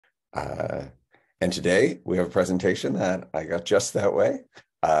Uh, and today we have a presentation that I got just that way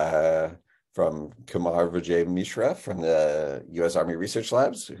from Kumar, Vijay, Mishra from the U.S. Army Research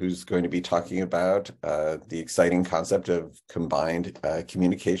Labs, who's going to be talking about the exciting concept of combined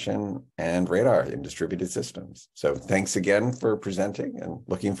communication and radar in distributed systems. So thanks again for presenting and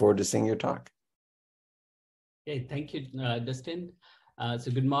looking forward to seeing your talk. Okay, thank you, Dustin.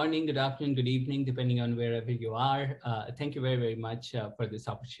 So good morning, good afternoon, good evening, depending on wherever you are. Thank you very, very much for this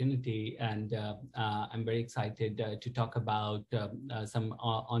opportunity. And I'm very excited to talk about some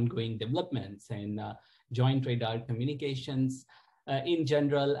ongoing developments in joint radar communications in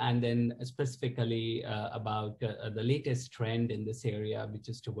general, and then specifically about the latest trend in this area, which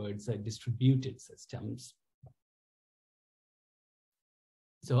is towards distributed systems.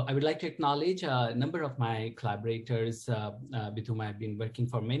 So I would like to acknowledge a number of my collaborators with whom I've been working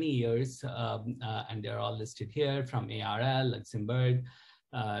for many years, and they're all listed here from ARL, Luxembourg,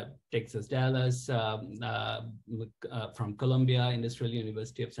 Texas, Dallas, from Columbia, Industrial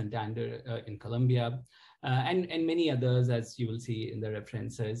University of Santander in Colombia, and many others, as you will see in the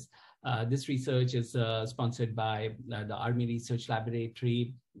references. This research is sponsored by the Army Research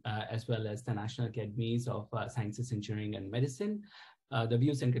Laboratory, as well as the National Academies of Sciences, Engineering, and Medicine. The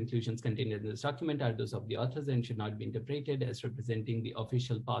views and conclusions contained in this document are those of the authors and should not be interpreted as representing the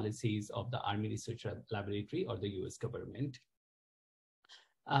official policies of the Army Research Laboratory or the US government.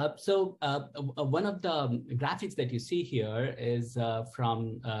 One of the graphics that you see here is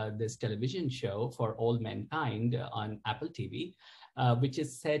from this television show For All Mankind on Apple TV. Which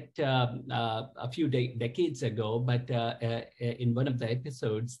is set a few decades ago, but in one of the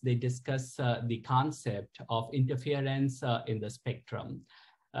episodes, they discuss the concept of interference in the spectrum.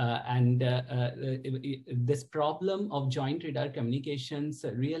 This problem of joint radar communications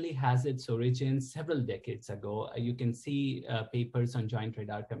really has its origins several decades ago. You can see papers on joint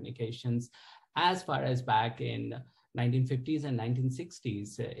radar communications as far as back in 1950s and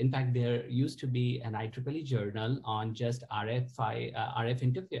 1960s. In fact, there used to be an IEEE journal on just RF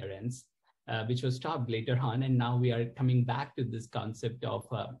interference, which was stopped later on. And now we are coming back to this concept of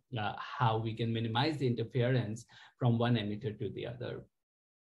how we can minimize the interference from one emitter to the other.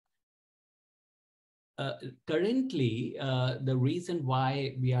 Currently, the reason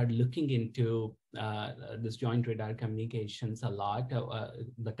why we are looking into this joint radar communications a lot,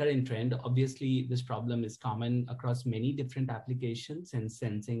 the current trend, obviously this problem is common across many different applications in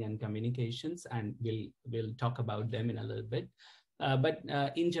sensing and communications, and we'll talk about them in a little bit. But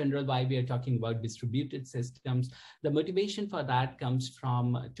in general, why we are talking about distributed systems, the motivation for that comes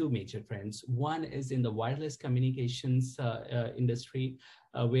from two major trends. One is in the wireless communications industry,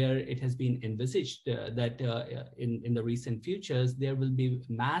 where it has been envisaged that in the recent futures, there will be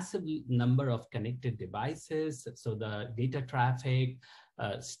massive number of connected devices. So the data traffic,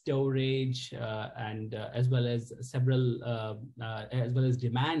 storage, and as well as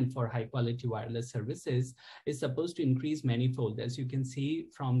demand for high quality wireless services is supposed to increase manifold, as you can see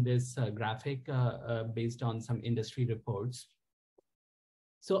from this graphic based on some industry reports.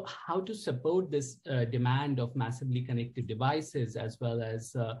 So how to support this demand of massively connected devices, as well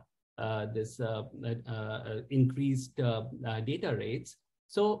as this increased data rates?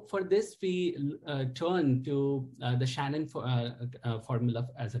 So for this, we turn to the Shannon formula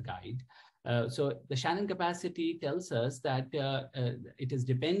as a guide. So the Shannon capacity tells us that it is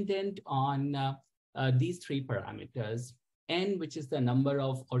dependent on these three parameters: N, which is the number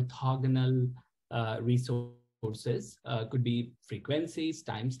of orthogonal resources, could be frequencies,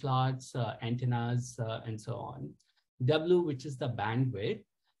 time slots, antennas, and so on. W, which is the bandwidth,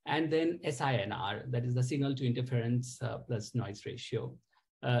 and then SINR, that is the signal to interference plus noise ratio.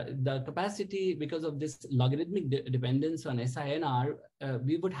 The capacity, because of this logarithmic dependence on SINR,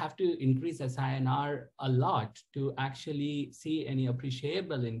 we would have to increase SINR a lot to actually see any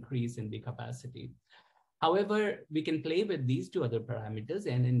appreciable increase in the capacity. However, we can play with these two other parameters,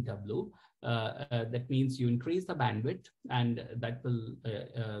 N and W. That means you increase the bandwidth, and that will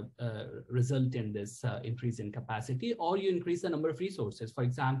result in this increase in capacity, or you increase the number of resources. For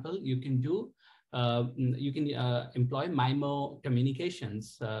example, you can do employ MIMO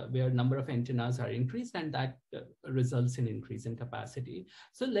communications where number of antennas are increased, and that results in increase in capacity.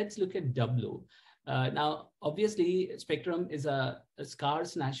 So let's look at W. Now, obviously, spectrum is a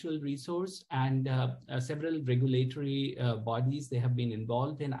scarce natural resource, and several regulatory bodies, they have been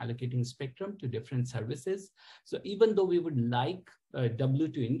involved in allocating spectrum to different services. So even though we would like W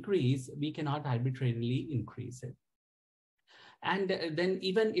to increase, we cannot arbitrarily increase it. And then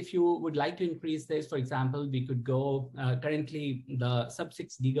even if you would like to increase this, for example, we could go, currently the sub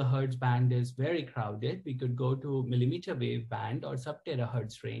 6 gigahertz band is very crowded. We could go to millimeter wave band or sub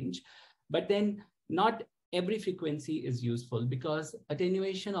terahertz range, but then not every frequency is useful because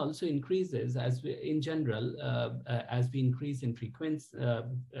attenuation also increases as we, in general, as we increase in frequency,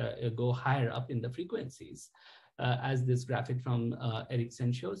 go higher up in the frequencies, as this graphic from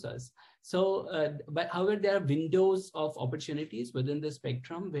Ericsson shows us. So, but however, there are windows of opportunities within the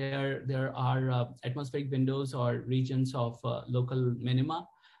spectrum where there are atmospheric windows or regions of local minima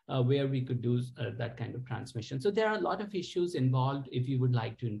where we could do that kind of transmission. So there are a lot of issues involved if you would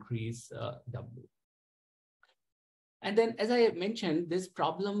like to increase W. And then, as I mentioned, this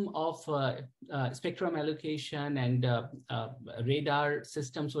problem of spectrum allocation and radar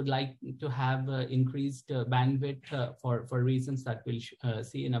systems would like to have increased bandwidth for reasons that we'll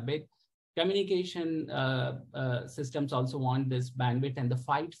see in a bit. Communication systems also want this bandwidth, and the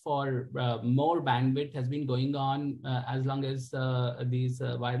fight for more bandwidth has been going on as long as these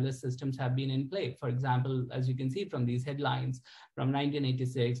wireless systems have been in play. For example, as you can see from these headlines from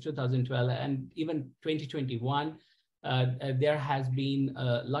 1986, 2012, and even 2021, there has been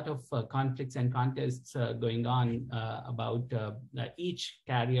a lot of conflicts and contests going on about each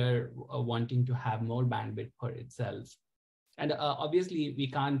carrier wanting to have more bandwidth for itself. And obviously,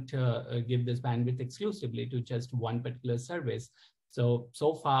 we can't give this bandwidth exclusively to just one particular service. So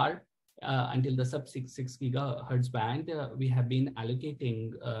far, until the sub 6 gigahertz band, we have been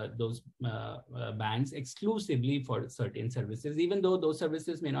allocating those bands exclusively for certain services, even though those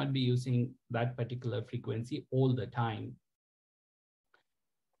services may not be using that particular frequency all the time.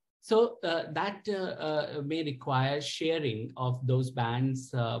 So that may require sharing of those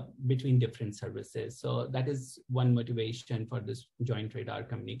bands between different services. So that is one motivation for this joint radar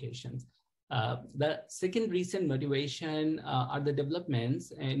communications. The second recent motivation are the developments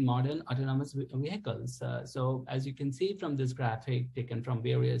in modern autonomous vehicles. So as you can see from this graphic taken from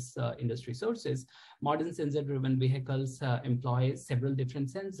various industry sources, modern sensor-driven vehicles employ several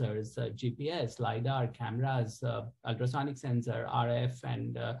different sensors, GPS, LiDAR, cameras, ultrasonic sensor, RF,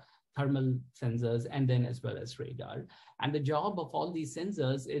 and thermal sensors, and then as well as radar. And the job of all these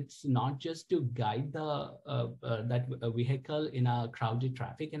sensors, it's not just to guide the that vehicle in a crowded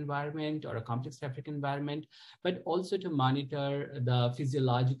traffic environment or a complex traffic environment, but also to monitor the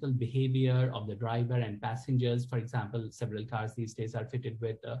physiological behavior of the driver and passengers. For example, several cars these days are fitted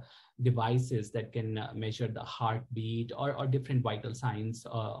with devices that can measure the heartbeat or different vital signs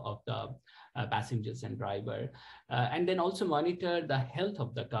of the passengers and driver, and then also monitor the health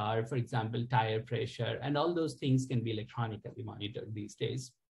of the car, for example, tire pressure, and all those things can be electronically monitored these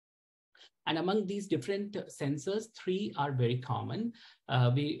days. And among these different sensors, three are very common.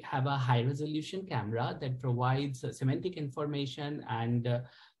 We have a high resolution camera that provides semantic information, and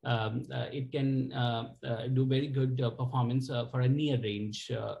it can do very good performance for a near range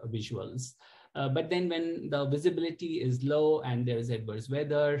visuals. But then when the visibility is low and there is adverse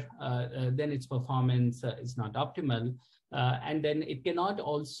weather, then its performance is not optimal. And then it cannot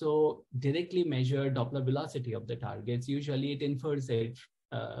also directly measure Doppler velocity of the targets. Usually it infers it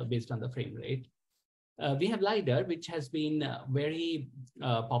based on the frame rate. We have LiDAR, which has been very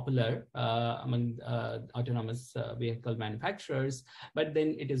popular among autonomous vehicle manufacturers, but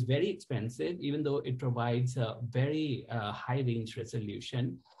then it is very expensive, even though it provides a very high range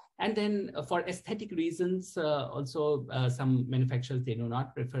resolution. And then for aesthetic reasons, also some manufacturers, they do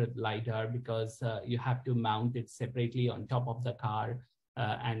not prefer LiDAR because you have to mount it separately on top of the car.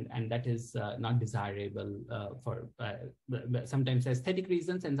 And that is not desirable for sometimes aesthetic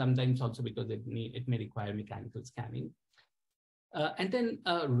reasons, and sometimes also because it may require mechanical scanning. And then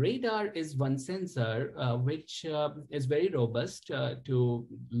radar is one sensor which is very robust to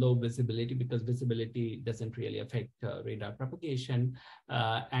low visibility, because visibility doesn't really affect radar propagation.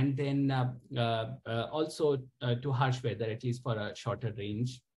 And then also to harsh weather, at least for a shorter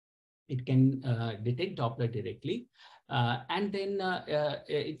range. It can detect Doppler directly. And then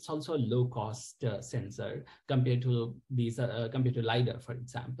it's also a low cost sensor compared to these, compared to LiDAR, for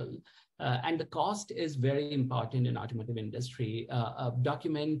example. And the cost is very important in automotive industry. A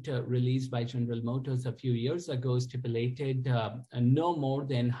document released by General Motors a few years ago stipulated no more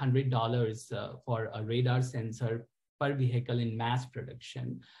than $100 for a radar sensor per vehicle in mass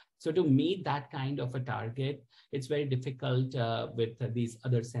production. So to meet that kind of a target, it's very difficult with these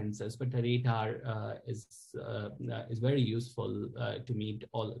other sensors, but the radar is very useful to meet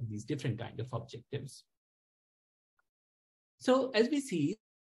all of these different kind of objectives. So as we see,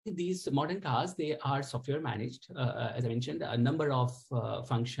 these modern cars, they are software managed. As I mentioned, a number of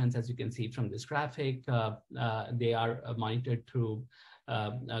functions, as you can see from this graphic, they are monitored through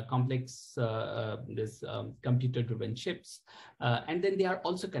complex computer-driven chips. And then they are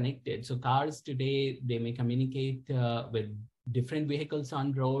also connected. So cars today, they may communicate with different vehicles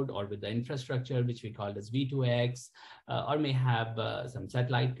on road or with the infrastructure, which we call as V2X, or may have some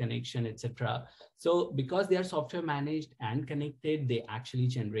satellite connection, etc. So because they are software managed and connected, they actually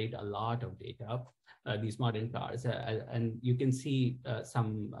generate a lot of data, these modern cars. And you can see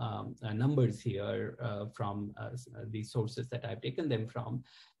some numbers here from these sources that I've taken them from.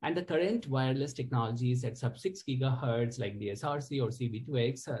 And the current wireless technologies at sub-6 gigahertz, like the SRC or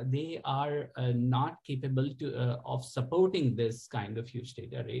CV2X, they are not capable of supporting this kind of huge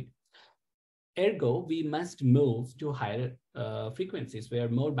data rate. Ergo, we must move to higher frequencies where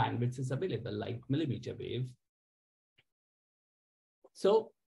more bandwidth is available, like millimeter wave.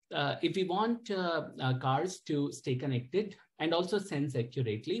 So if we want cars to stay connected and also sense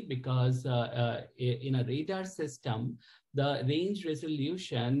accurately, because in a radar system, the range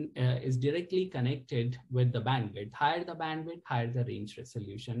resolution is directly connected with the bandwidth. Higher the bandwidth, higher the range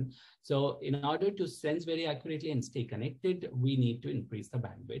resolution. So in order to sense very accurately and stay connected, we need to increase the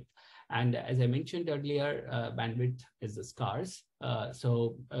bandwidth. And as I mentioned earlier, bandwidth is scarce.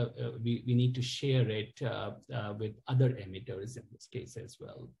 So we need to share it with other emitters in this case as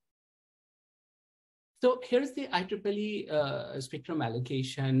well. So here's the IEEE spectrum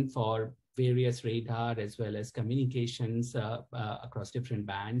allocation for various radar as well as communications across different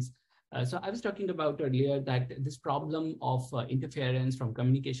bands. So I was talking about earlier that this problem of interference from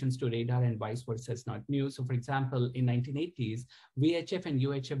communications to radar and vice versa is not new. So for example, in 1980s, VHF and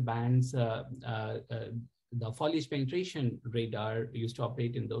UHF bands, the foliage penetration radar used to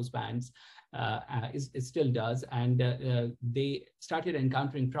operate in those bands. It still does. And they started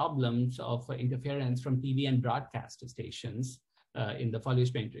encountering problems of interference from TV and broadcast stations in the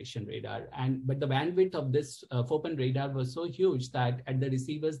foliage penetration radar. But the bandwidth of this FOPEN radar was so huge that at the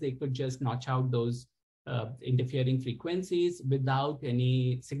receivers, they could just notch out those interfering frequencies without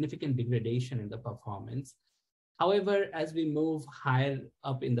any significant degradation in the performance. However, as we move higher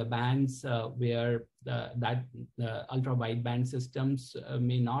up in the bands where that ultra wideband systems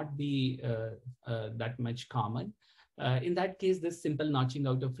may not be that much common, in that case, this simple notching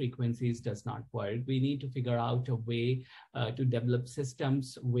out of frequencies does not work. We need to figure out a way to develop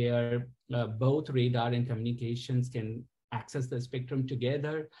systems where both radar and communications can access the spectrum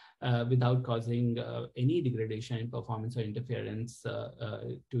together without causing any degradation in performance or interference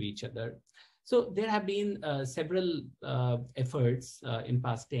to each other. So there have been several efforts in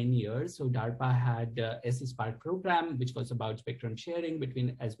past 10 years. So DARPA had SSPARC program, which was about spectrum sharing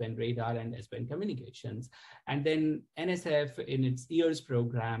between S-band radar and S-band communications. And then NSF in its EARS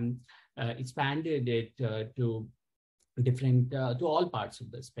program expanded it to different, to all parts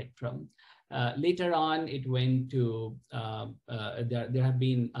of the spectrum. Later on, it went to, there have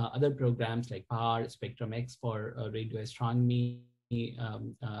been other programs like PAR, Spectrum X for radio astronomy,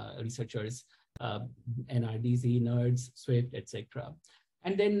 researchers, NRDZ, NERDS, SWIFT, etc.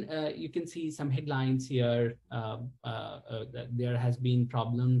 And then you can see some headlines here. There has been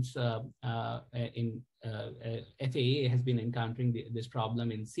problems in FAA has been encountering this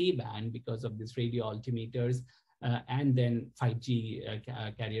problem in C-band because of this radio altimeters and then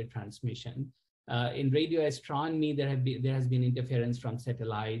 5G carrier transmission. In radio astronomy, there has been interference from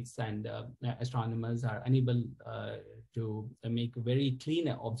satellites, and astronomers are unable to make very clean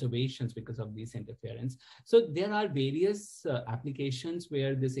observations because of this interference. So there are various applications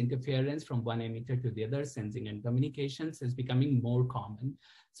where this interference from one emitter to the other, sensing and communications, is becoming more common.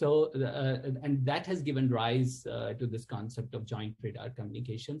 So, and that has given rise to this concept of joint radar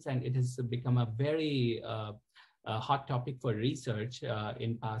communications, and it has become a very hot topic for research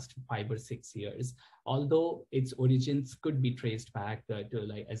in past 5 or 6 years, although its origins could be traced back to,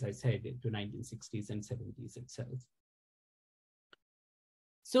 like, as I said, to 1960s and 70s itself.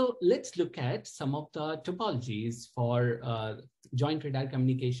 So let's look at some of the topologies for joint radar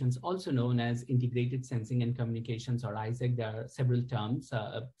communications, also known as integrated sensing and communications, or ISAC. There are several terms.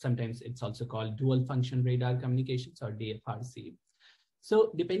 Sometimes it's also called dual function radar communications, or DFRC.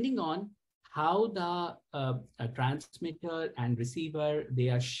 So depending on how the transmitter and receiver, they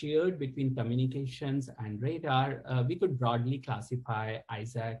are shared between communications and radar, we could broadly classify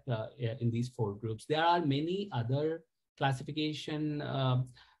ISAC in these 4 groups. There are many other classification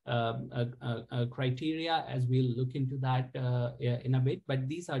criteria, as we'll look into that in a bit, but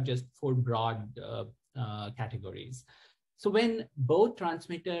these are just 4 broad categories. So when both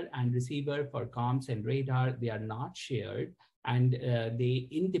transmitter and receiver for comms and radar, they are not shared, and they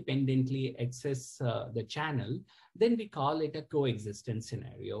independently access the channel, then we call it a coexistence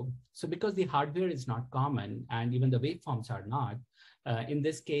scenario. So because the hardware is not common and even the waveforms are not, in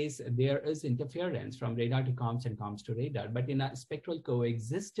this case, there is interference from radar to comms and comms to radar. But in a spectral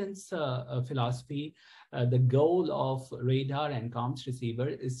coexistence philosophy, the goal of radar and comms receiver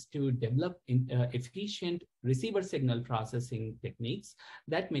is to develop efficient receiver signal processing techniques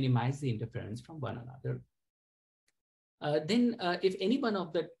that minimize the interference from one another. Then if any one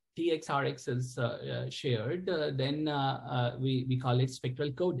of the TXRX is shared, then we call it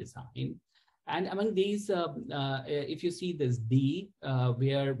spectral co-design. And among these, if you see this D,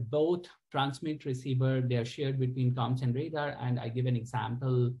 where both transmit receiver, they are shared between comms and radar. And I give an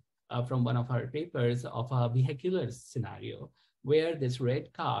example from one of our papers of a vehicular scenario where this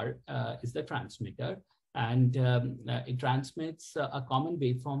red car is the transmitter, and it transmits a common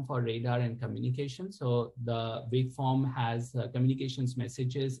waveform for radar and communication. So the waveform has communications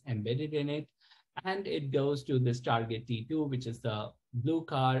messages embedded in it, and it goes to this target T2, which is the blue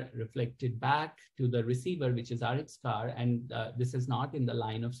car, reflected back to the receiver, which is RX car. And this is not in the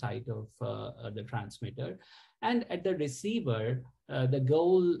line of sight of the transmitter. And at the receiver, the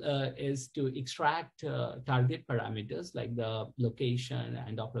goal is to extract target parameters like the location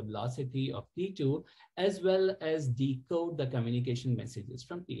and Doppler velocity of T2, as well as decode the communication messages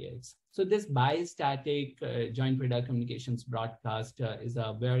from TX. So this bistatic joint radar communications broadcast is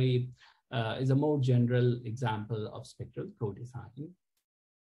a more general example of spectral co-design.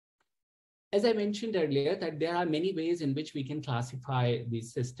 As I mentioned earlier, that there are many ways in which we can classify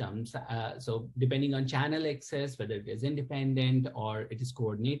these systems. So depending on channel access, whether it is independent or it is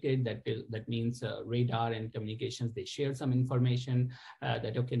coordinated, that means radar and communications, they share some information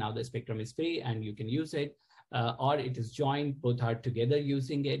that, okay, now the spectrum is free and you can use it. Or it is joined, both are together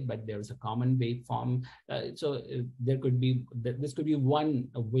using it, but there's a common waveform. So this could be one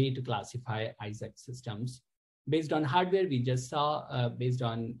way to classify Isaac systems. Based on hardware, we just saw, based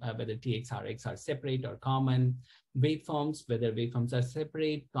on whether TXRX are separate or common, waveforms, whether waveforms are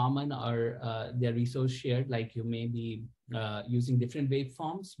separate, common, or they're resource shared, like you may be using different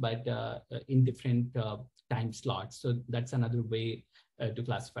waveforms, but in different time slots. So that's another way to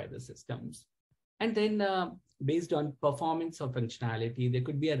classify the systems. And then based on performance or functionality, there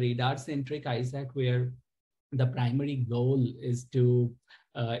could be a radar-centric Isaac where the primary goal is to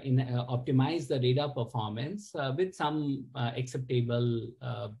optimize the radar performance with some acceptable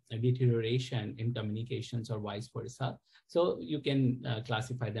deterioration in communications or vice versa. So you can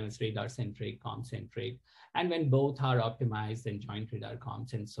classify them as radar-centric, comm-centric. And when both are optimized, then joint radar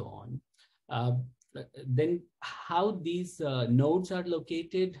comms and so on. Then how these nodes are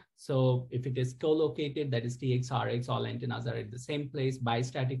located. So if it is co-located, that is TXRX, all antennas are at the same place.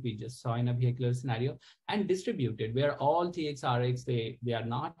 Bistatic, we just saw in a vehicular scenario. And distributed, where all TXRX, they are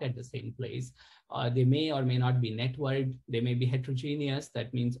not at the same place. They may or may not be networked. They may be heterogeneous.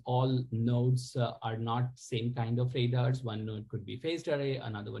 That means all nodes are not same kind of radars. One node could be phased array,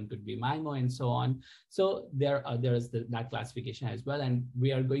 another one could be MIMO, and so on. So there is that classification as well. And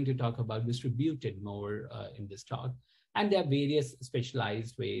we are going to talk about distributed more in this talk. And there are various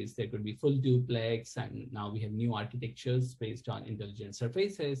specialized ways. There could be full duplex, and now we have new architectures based on intelligent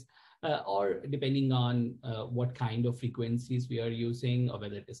surfaces, or depending on what kind of frequencies we are using, or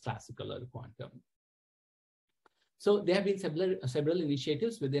whether it is classical or quantum. So there have been several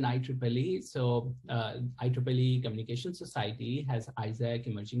initiatives within IEEE. So IEEE Communication Society has ISAC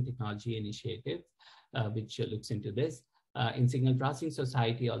Emerging Technology Initiative, which looks into this. In Signal Processing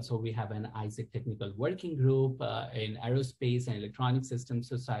Society, also we have an ISAC Technical Working Group. In Aerospace and Electronic Systems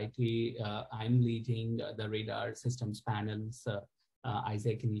Society, I'm leading the radar systems panels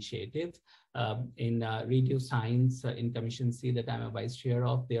ISAC initiative. In radio science in Commission C that I'm a vice chair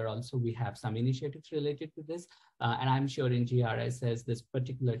of, there also we have some initiatives related to this. And I'm sure in GRSS, this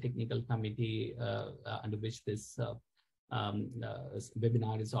particular technical committee under which this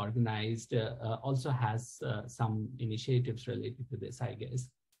webinar is organized also has some initiatives related to this, I guess.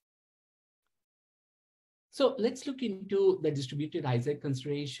 So let's look into the distributed Isaac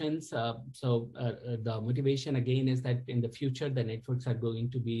considerations. The motivation again is that in the future, the networks are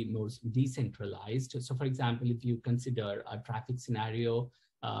going to be more decentralized. So for example, if you consider a traffic scenario,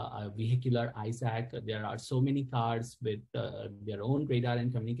 a vehicular Isaac, there are so many cars with their own radar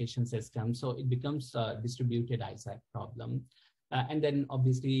and communication system. So it becomes a distributed Isaac problem. And then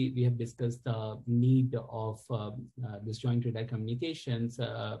obviously we have discussed the need of this joint radar communications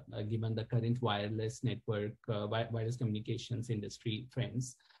given the current wireless network, wireless communications industry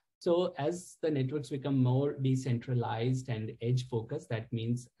trends. So as the networks become more decentralized and edge focused, that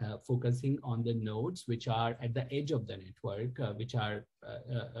means focusing on the nodes which are at the edge of the network, which are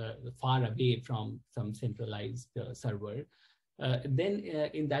far away from some centralized server. Then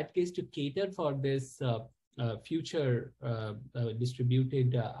in that case, to cater for this future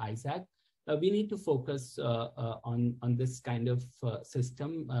distributed ISAC, we need to focus on this kind of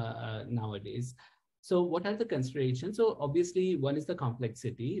system nowadays. So what are the considerations? So obviously, one is the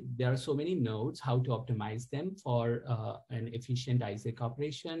complexity. There are so many nodes, how to optimize them for an efficient ISAC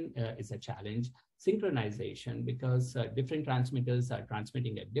operation is a challenge. Synchronization, because different transmitters are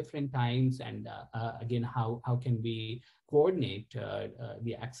transmitting at different times. And again, how can we coordinate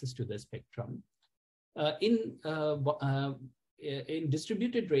the access to the spectrum? In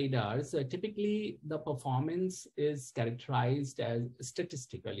distributed radars, typically the performance is characterized as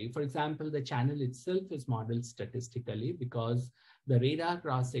statistically. For example, the channel itself is modeled statistically because the radar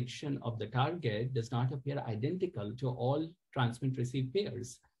cross-section of the target does not appear identical to all transmit-receive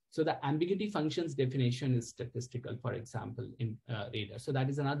pairs. So the ambiguity functions definition is statistical, for example, in radar. So that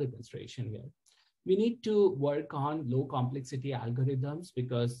is another consideration here. We need to work on low complexity algorithms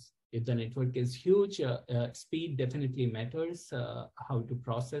because if the network is huge, speed definitely matters, how to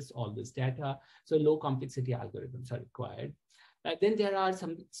process all this data. So low complexity algorithms are required. Then there are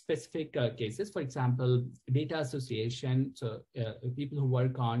some specific cases, for example, data association. So people who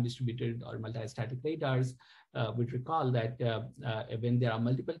work on distributed or multi-static radars would recall that when there are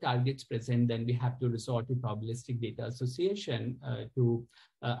multiple targets present, then we have to resort to probabilistic data association to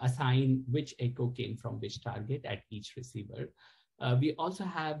assign which echo came from which target at each receiver. We also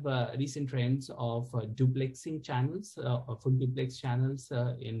have recent trends of duplexing channels, full duplex channels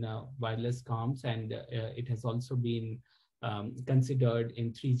in wireless comms, and it has also been considered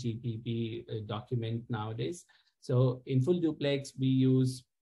in 3GPP document nowadays. So in full duplex, we use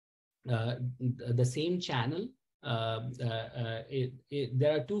the same channel. There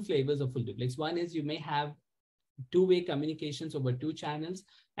are two flavors of full duplex. One is you may have two-way communications over two channels,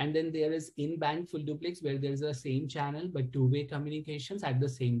 and then there is in-band full duplex where there's the same channel but two-way communications at the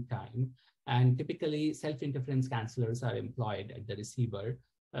same time. And typically self-interference cancelers are employed at the receiver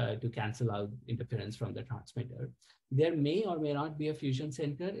to cancel out interference from the transmitter. There may or may not be a fusion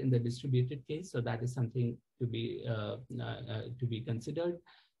center in the distributed case, so that is something to be considered.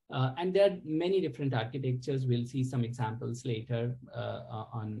 And there are many different architectures. We'll see some examples later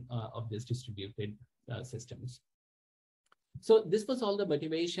of these distributed systems. So this was all the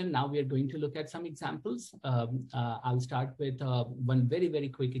motivation. Now we are going to look at some examples. I'll start with one very, very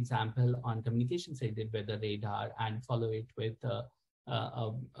quick example on communications-aided weather radar and follow it with a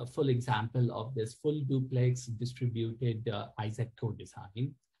full example of this full duplex distributed ISAC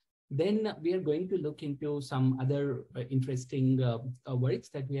co-design. Then we are going to look into some other interesting works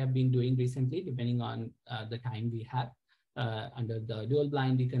that we have been doing recently, depending on the time we have under the dual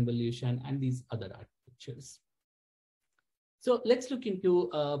blind deconvolution and these other architectures. So let's look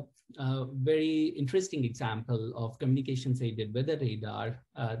into a very interesting example of communications-aided weather radar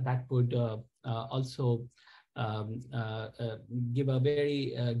that would also give a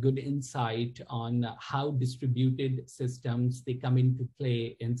very good insight on how distributed systems, they come into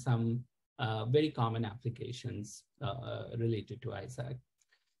play in some very common applications related to ISAC.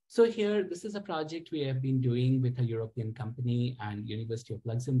 So here, this is a project we have been doing with a European company and University of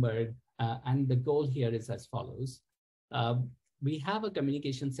Luxembourg. And the goal here is as follows. We have a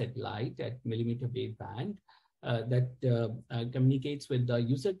communication satellite at millimeter wave band that communicates with the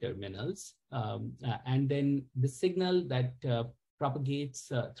user terminals. And then the signal that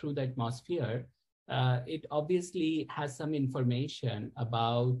propagates through the atmosphere, it obviously has some information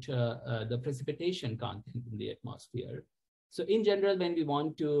about the precipitation content in the atmosphere. So in general, when we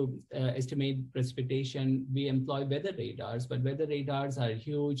want to estimate precipitation, we employ weather radars, but weather radars are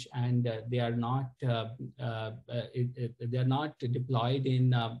huge and they are not deployed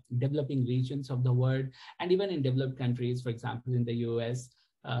in developing regions of the world. And even in developed countries, for example, in the US,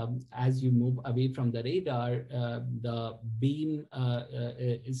 as you move away from the radar, the beam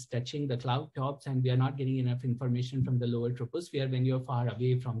is touching the cloud tops and we are not getting enough information from the lower troposphere when you're far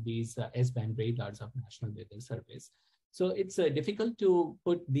away from these S-band radars of National Weather Service. So it's difficult to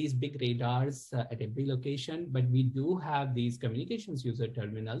put these big radars at every location, but we do have these communications user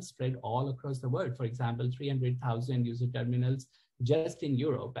terminals spread all across the world. For example, 300,000 user terminals just in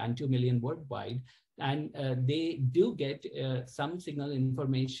Europe and 2 million worldwide. And they do get some signal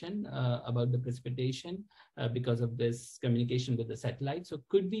information about the precipitation because of this communication with the satellite. So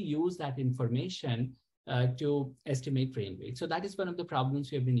could we use that information to estimate rain rate. So that is one of the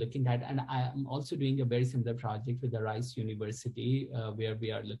problems we have been looking at. And I am also doing a very similar project with the Rice University, where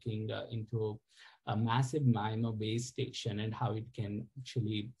we are looking into a massive MIMO base station and how it can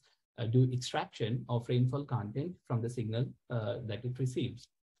actually do extraction of rainfall content from the signal that it receives.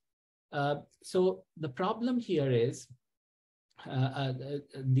 So the problem here is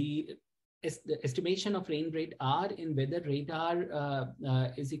the estimation of rain rate R in weather radar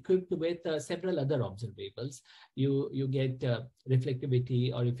is equipped with several other observables. You get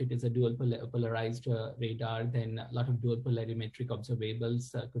reflectivity, or if it is a dual polarized radar, then a lot of dual polarimetric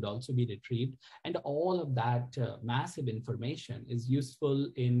observables could also be retrieved. And all of that massive information is useful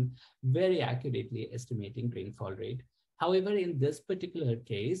in very accurately estimating rainfall rate. However, in this particular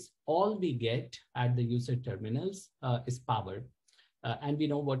case, all we get at the user terminals is power. And we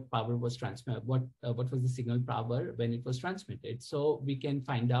know what power was transmitted, what was the signal power when it was transmitted. So we can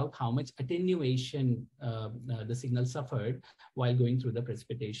find out how much attenuation the signal suffered while going through the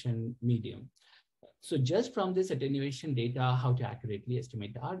precipitation medium. So just from this attenuation data, how to accurately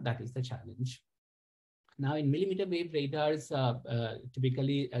estimate R, that is the challenge. Now in millimeter wave radars,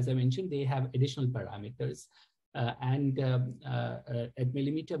 typically, as I mentioned, they have additional parameters. At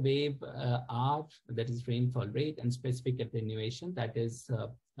millimeter wave R, that is rainfall rate, and specific attenuation, that is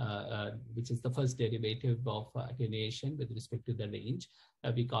which is the first derivative of attenuation with respect to the range.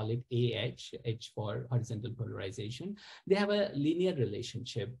 We call it AH, H for horizontal polarization. They have a linear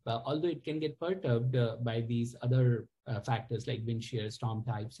relationship, although it can get perturbed by these other factors like wind shear, storm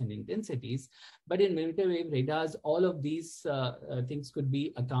types, and intensities. But in millimeter wave radars, all of these things could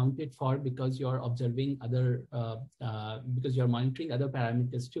be accounted for because you're observing other, because you're monitoring other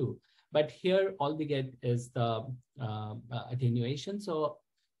parameters too. But here, all we get is the attenuation. So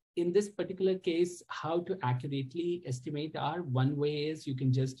in this particular case, how to accurately estimate R? One way is you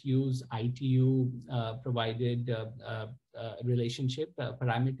can just use ITU provided relationship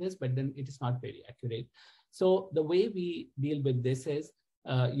parameters, but then it is not very accurate. So the way we deal with this is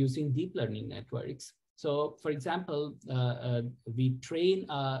using deep learning networks. So for example, we train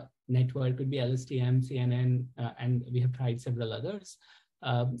a network, could be LSTM, CNN, and we have tried several others,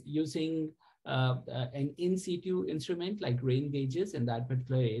 using an in situ instrument like rain gauges in that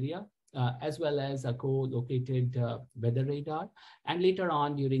particular area, as well as a co-located weather radar. And later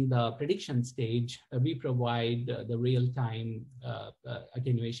on during the prediction stage, we provide the real-time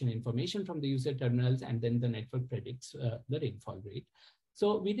attenuation information from the user terminals, and then the network predicts the rainfall rate.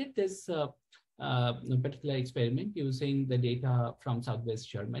 So we did this particular experiment using the data from Southwest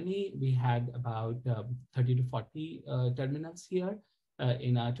Germany. We had about 30 to 40 terminals here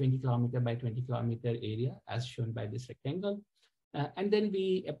in a 20 kilometer by 20 kilometer area, as shown by this rectangle. And then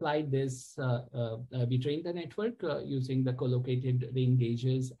we applied this, we trained the network using the co-located rain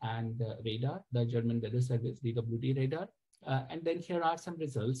gauges and radar, the German Weather Service, DWD radar. And then here are some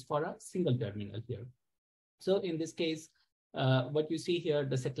results for a single terminal here. So in this case, what you see here,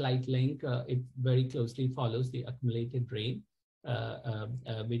 the satellite link, it very closely follows the accumulated rain,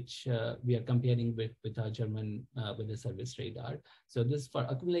 which we are comparing with our German Weather Service radar. So this is for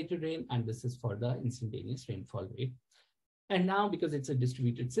accumulated rain, and this is for the instantaneous rainfall rate. And now, because it's a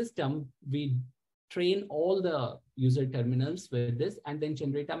distributed system, we train all the user terminals with this and then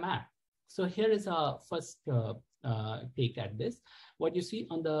generate a map. So here is our first take at this. What you see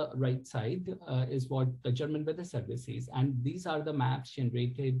on the right side is what the German Weather Service is. And these are the maps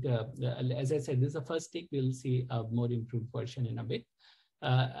generated. As I said, this is the first take. We'll see a more improved version in a bit.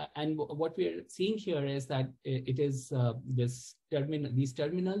 And what we're seeing here is that it is these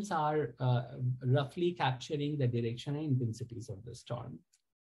terminals are roughly capturing the direction and intensities of the storm.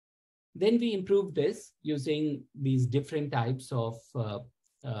 Then we improve this using these different types of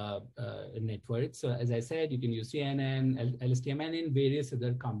networks. So as I said, you can use CNN, LSTM, and in various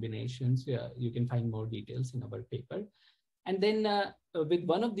other combinations. You can find more details in our paper. And then with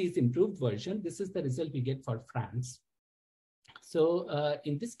one of these improved versions, this is the result we get for France. So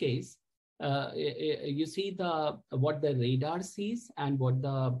in this case, you see what the radar sees and what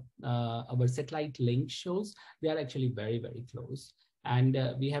our satellite link shows. They are actually very, very close. And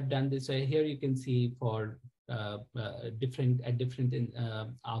we have done this. So here you can see for different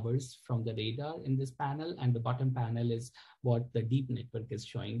hours from the radar in this panel, and the bottom panel is what the deep network is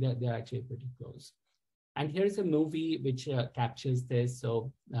showing. They're actually pretty close. And here's a movie which captures this.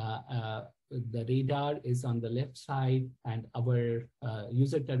 So the radar is on the left side, and our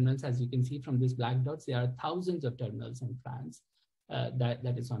user terminals, as you can see from these black dots, there are thousands of terminals in France.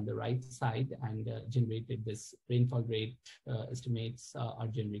 that is on the right side, and generated this rainfall rate estimates are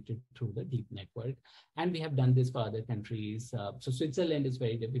generated through the deep network. And we have done this for other countries. So Switzerland is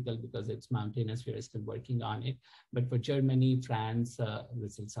very difficult because it's mountainous. We are still working on it. But for Germany, France,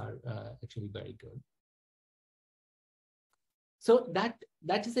 results are actually very good. So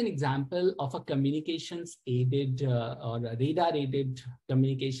that is an example of a communications aided or a radar aided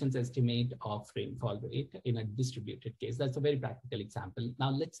communications estimate of rainfall rate in a distributed case. That's a very practical example. Now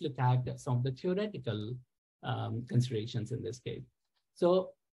let's look at some of the theoretical considerations in this case.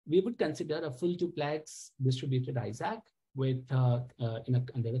 So we would consider a full duplex distributed ISAC with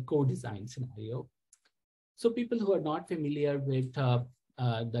under a co-design scenario. So people who are not familiar with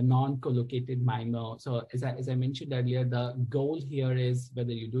the non-collocated MIMO. So as I mentioned earlier, the goal here is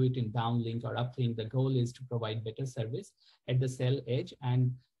whether you do it in downlink or uplink, the goal is to provide better service at the cell edge.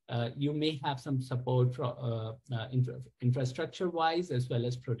 And you may have some support for, infrastructure-wise as well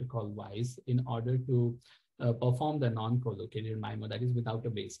as protocol-wise in order to perform the non-collocated MIMO, that is without a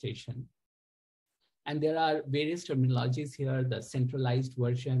base station. And there are various terminologies here, the centralized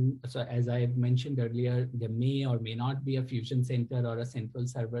version. So as I had mentioned earlier, there may or may not be a fusion center or a central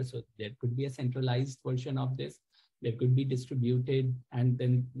server. So there could be a centralized version of this. There could be distributed, and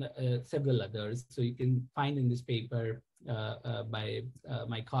then several others. So you can find in this paper by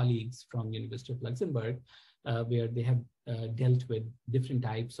my colleagues from University of Luxembourg, where they have dealt with different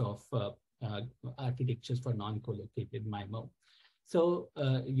types of architectures for non-collocated MIMO. So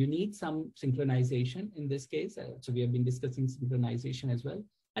you need some synchronization in this case. So we have been discussing synchronization as well.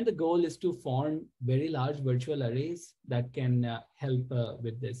 And the goal is to form very large virtual arrays that can help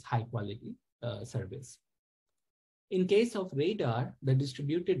with this high quality service. In case of radar, the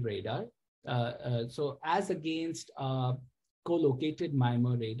distributed radar, so as against co-located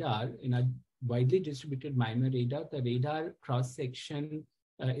MIMO radar, in a widely distributed MIMO radar, the radar cross-section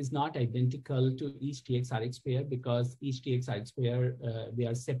is not identical to each TX-RX pair, because each TX-RX pair, they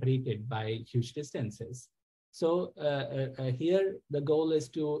are separated by huge distances. So here, the goal is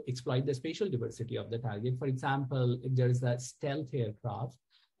to exploit the spatial diversity of the target. For example, if there is a stealth aircraft,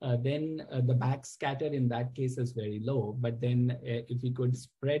 then the backscatter in that case is very low. But then if we could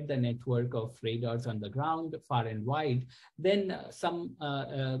spread the network of radars on the ground far and wide, then some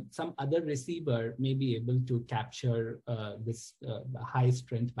other receiver may be able to capture this high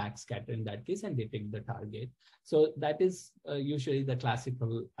strength backscatter in that case and detect the target. So that is usually the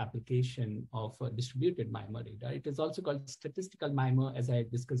classical application of distributed MIMO radar. It is also called statistical MIMO, as I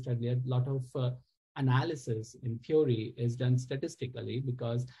discussed earlier. A lot of analysis in theory is done statistically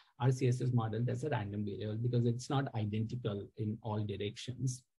because RCS is modeled as a random variable because it's not identical in all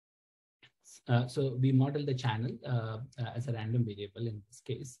directions. So we model the channel as a random variable in this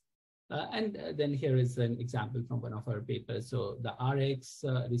case. And then here is an example from one of our papers. So the RX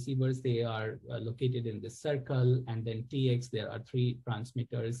receivers, they are located in this circle, and then TX, there are 3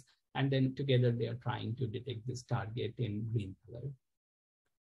 transmitters, and then together they are trying to detect this target in green color.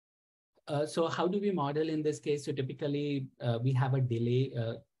 So how do we model in this case? So typically we have a delay,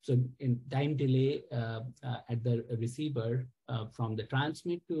 so in time delay at the receiver from the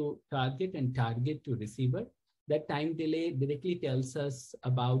transmit to target and target to receiver. That time delay directly tells us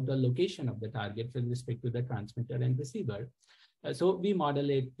about the location of the target with respect to the transmitter and receiver. So we model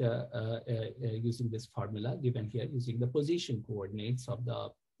it using this formula given here, using the position coordinates of the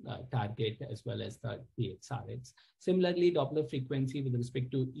target as well as the TX-RX. Similarly, Doppler frequency with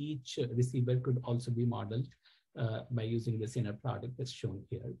respect to each receiver could also be modeled by using this inner product that's shown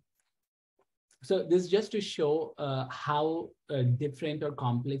here. So this is just to show how different or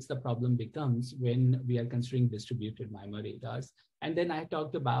complex the problem becomes when we are considering distributed MIMO radars. And then I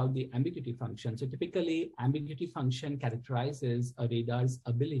talked about the ambiguity function. So typically, ambiguity function characterizes a radar's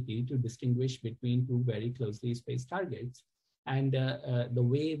ability to distinguish between 2 very closely spaced targets. And the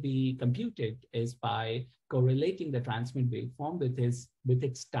way we compute it is by correlating the transmit waveform with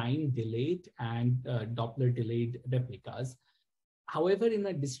its time delayed and Doppler delayed replicas. However, in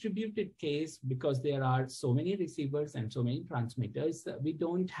a distributed case, because there are so many receivers and so many transmitters, we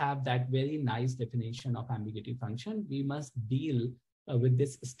don't have that very nice definition of ambiguity function. We must deal with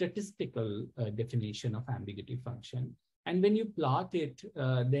this statistical definition of ambiguity function. And when you plot it,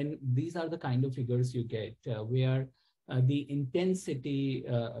 then these are the kind of figures you get where the intensity,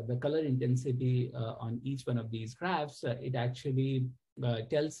 the color intensity on each one of these graphs, it actually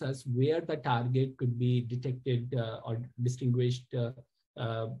tells us where the target could be detected or distinguished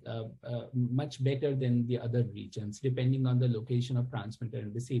much better than the other regions, depending on the location of transmitter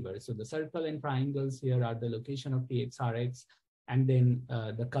and receiver. So the circle and triangles here are the location of TX-RX. And then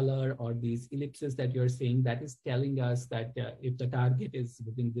the color or these ellipses that you're seeing, that is telling us that if the target is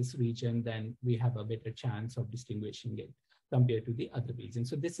within this region, then we have a better chance of distinguishing it compared to the other regions.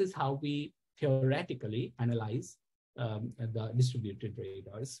 So this is how we theoretically analyze the distributed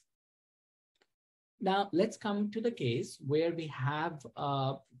radars. Now, let's come to the case where we have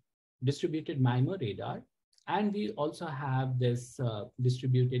a distributed MIMO radar, and we also have this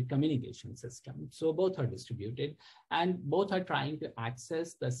distributed communication system. So both are distributed, and both are trying to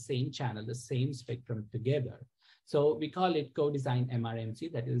access the same channel, the same spectrum together. So we call it co-design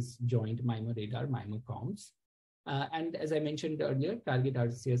MRMC, that is joint MIMO radar, MIMO comms. And as I mentioned earlier, target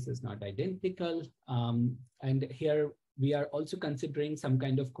RCS is not identical. And here we are also considering some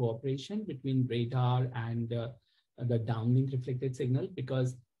kind of cooperation between radar and the downlink reflected signal,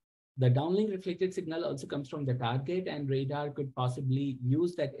 because the downlink reflected signal also comes from the target, and radar could possibly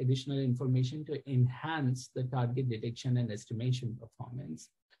use that additional information to enhance the target detection and estimation performance.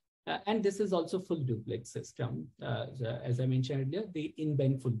 And this is also full duplex system. As I mentioned earlier, the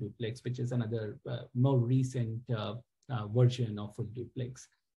in-band full duplex, which is another more recent version of full duplex.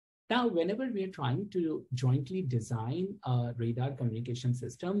 Now, whenever we are trying to jointly design a radar communication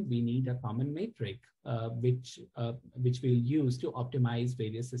system, we need a common metric, which we'll use to optimize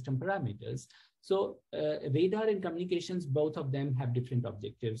various system parameters. So radar and communications, both of them have different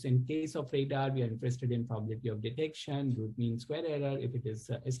objectives. In case of radar, we are interested in probability of detection, root mean square error, if it is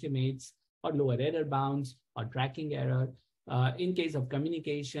estimates, or lower error bounds, or tracking error. In case of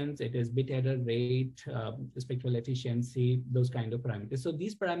communications, it is bit error rate, spectral efficiency, those kind of parameters. So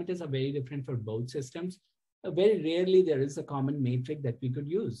these parameters are very different for both systems. Very rarely there is a common metric that we could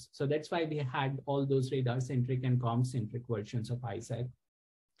use. So that's why we had all those radar-centric and comm-centric versions of ISAC.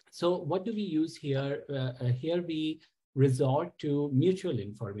 So what do we use here? Here we resort to mutual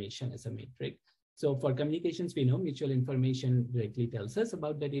information as a metric. So for communications, we know mutual information directly tells us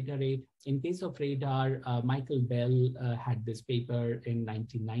about the data rate. In case of radar, Michael Bell had this paper in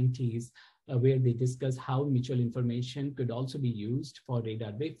 1990s where they discuss how mutual information could also be used for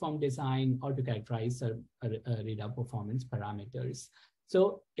radar waveform design or to characterize radar performance parameters.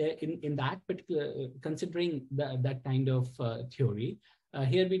 So in that particular, considering that kind of theory,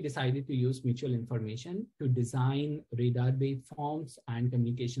 here we decided to use mutual information to design radar waveforms and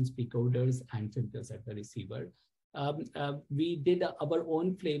communications decoders and filters at the receiver. We did our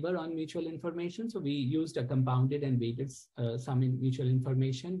own flavor on mutual information. So we used a compounded and weighted sum in mutual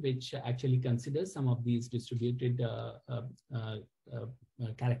information, which actually considers some of these distributed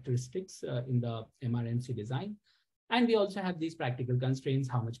characteristics in the MRMC design. And we also have these practical constraints,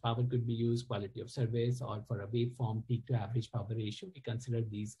 how much power could be used, quality of service, or for a waveform peak to average power ratio, we consider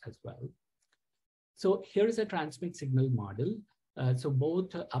these as well. So here is a transmit signal model. So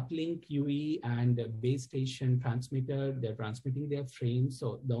both uplink UE and base station transmitter, they're transmitting their frames.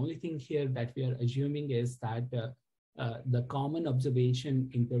 So the only thing here that we are assuming is that the common observation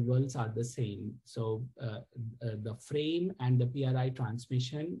intervals are the same. So the frame and the PRI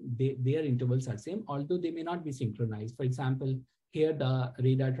transmission, their intervals are same, although they may not be synchronized. For example, here the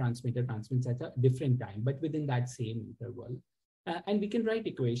radar transmitter transmits at a different time, but within that same interval. And we can write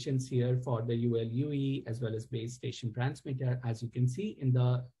equations here for the UL-UE as well as base station transmitter. As you can see in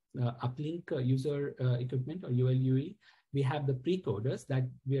the uplink user equipment or UL-UE, we have the precoders that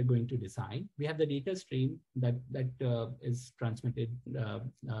we are going to design. We have the data stream that is transmitted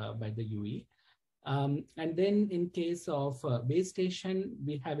by the UE. And then in case of base station,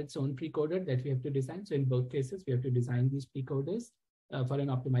 we have its own precoder that we have to design. So in both cases, we have to design these precoders for an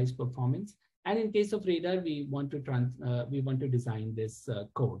optimized performance. And in case of radar, we want to design this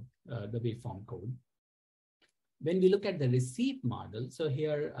code, the waveform code. When we look at the receive model, so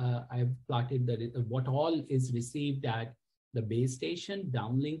here I've plotted what all is received at the base station,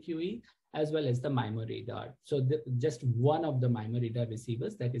 downlink UE, as well as the MIMO radar. So just one of the MIMO radar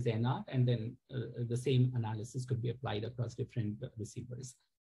receivers, that is NR, and then the same analysis could be applied across different receivers.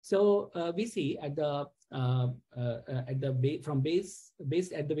 So we see at the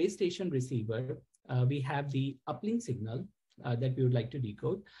base station receiver, we have the uplink signal that we would like to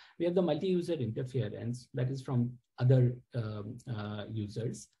decode. We have the multi-user interference that is from other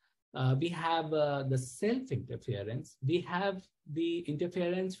users. We have the self-interference. We have the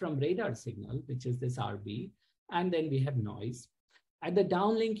interference from radar signal, which is this RB, and then we have noise. At the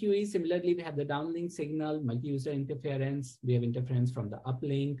downlink UE, similarly, we have the downlink signal, multi-user interference. We have interference from the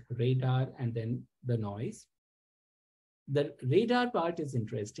uplink, radar, and then the noise. The radar part is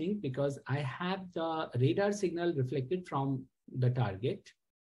interesting because I have the radar signal reflected from the target,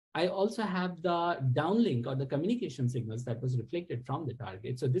 I also have the downlink or the communication signals that was reflected from the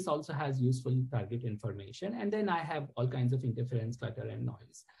target. So this also has useful target information. And then I have all kinds of interference, clutter, and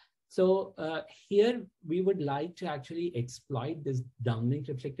noise. So here we would like to actually exploit this downlink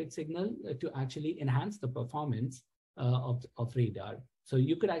reflected signal to actually enhance the performance of radar. So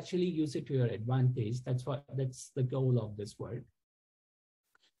you could actually use it to your advantage. That's the goal of this work.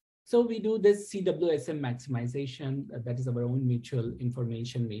 So we do this CWSM maximization, that is our own mutual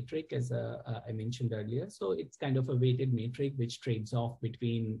information metric, as I mentioned earlier. So it's kind of a weighted metric which trades off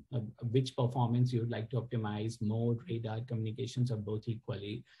between which performance you would like to optimize, mode, radar, communications, or both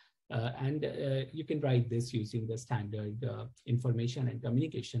equally. And you can write this using the standard information and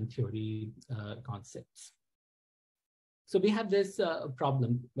communication theory concepts. So we have this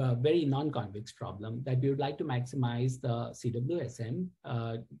problem, very non-convex problem, that we would like to maximize the CWSM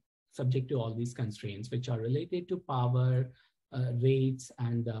subject to all these constraints, which are related to power, rates,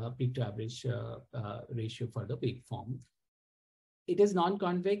 and peak to average ratio for the waveform. It is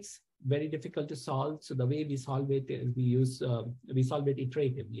non-convex, very difficult to solve. So the way we solve it is we solve it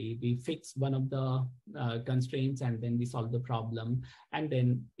iteratively. We fix one of the constraints, and then we solve the problem, and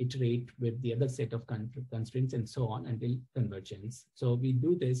then iterate with the other set of constraints, and so on until convergence. So we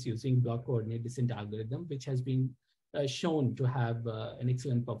do this using block coordinate descent algorithm, which has been shown to have an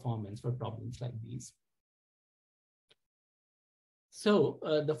excellent performance for problems like these. So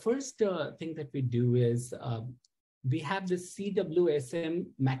the first thing that we do is we have this CWSM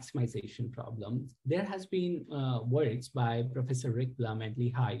maximization problem. There has been works by Professor Rick Blum at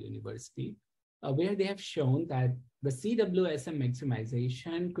Lehigh University, where they have shown that the CWSM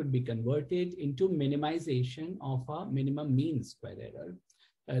maximization could be converted into minimization of a minimum mean square error.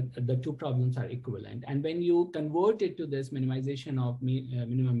 The two problems are equivalent. And when you convert it to this minimization of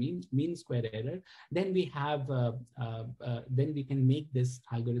minimum mean square error, then we have, then we can make this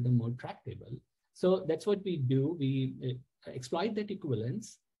algorithm more tractable. So that's what we do. We exploit that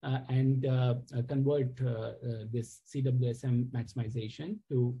equivalence and convert this CWSM maximization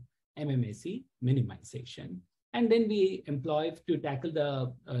to MMAC minimization. And then we employ to tackle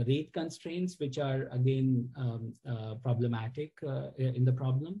the rate constraints, which are again problematic in the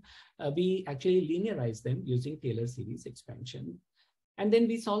problem. We actually linearize them using Taylor series expansion. And then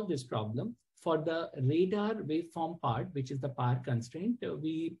we solve this problem. For the radar waveform part, which is the power constraint,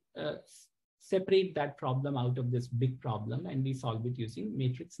 we separate that problem out of this big problem, and we solve it using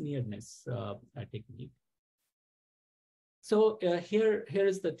matrix nearness technique. So here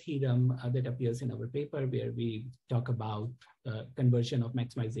is the theorem that appears in our paper, where we talk about conversion of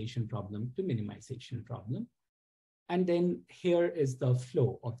maximization problem to minimization problem. And then here is the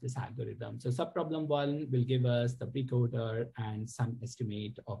flow of this algorithm. So subproblem 1 will give us the precoder and some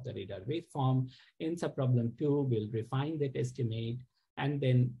estimate of the radar waveform. In subproblem 2, we'll refine that estimate, and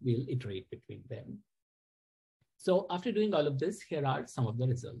then we'll iterate between them. So after doing all of this, here are some of the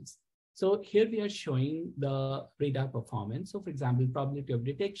results. So here we are showing the radar performance. So for example, probability of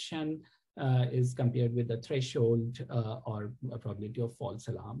detection is compared with the threshold or probability of false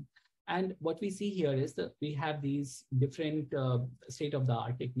alarm. And what we see here is that we have these different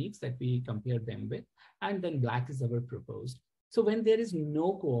state-of-the-art techniques that we compare them with, and then black is our proposed. So when there is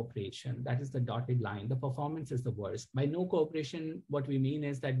no cooperation, that is the dotted line, the performance is the worst. By no cooperation, what we mean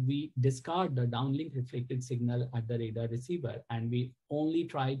is that we discard the downlink reflected signal at the radar receiver, and we only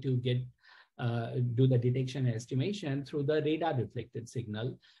try to get do the detection and estimation through the radar reflected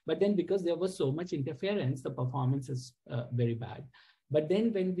signal. But then because there was so much interference, the performance is very bad. But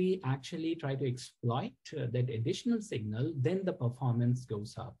then when we actually try to exploit that additional signal, then the performance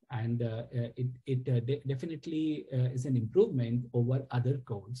goes up. And it definitely is an improvement over other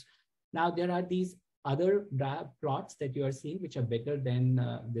codes. Now, there are these other plots that you are seeing, which are better than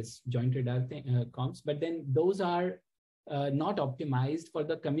this joint radar comps, but then those are not optimized for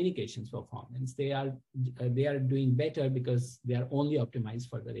the communications performance. They are doing better because they are only optimized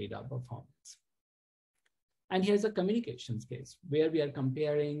for the radar performance. And here's a communications case where we are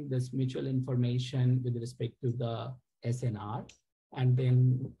comparing this mutual information with respect to the SNR, and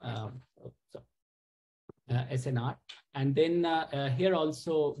then SNR. And then here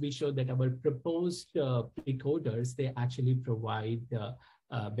also we show that our proposed precoders, they actually provide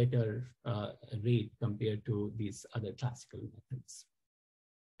better rate compared to these other classical methods.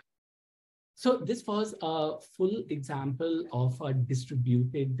 So this was a full example of a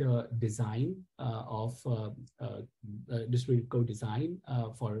distributed design of distributed co-design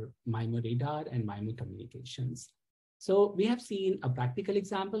for MIMO radar and MIMO communications. So we have seen a practical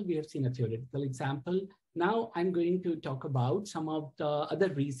example, we have seen a theoretical example. Now I'm going to talk about some of the other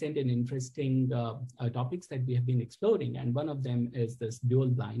recent and interesting topics that we have been exploring. And one of them is this dual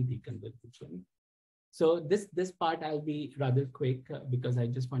blind deconvolution. So this part I'll be rather quick because I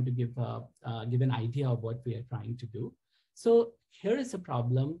just want to give an idea of what we are trying to do. So here is a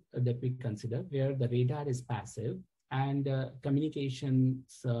problem that we consider where the radar is passive and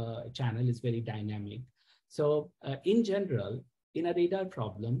communications channel is very dynamic. So in general, in a radar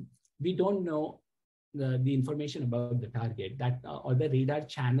problem, we don't know the information about the target or the radar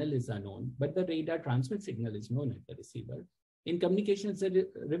channel is unknown, but the radar transmit signal is known at the receiver. In communication, it's the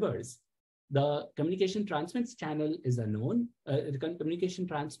reverse. The communication transmits channel is unknown, the communication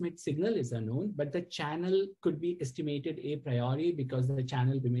transmit signal is unknown, but the channel could be estimated a priori because the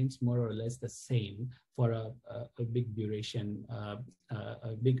channel remains more or less the same for a big duration,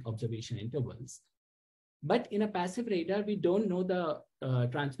 big observation intervals. But in a passive radar, we don't know the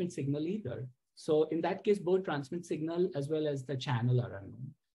transmit signal either. So in that case, both transmit signal as well as the channel are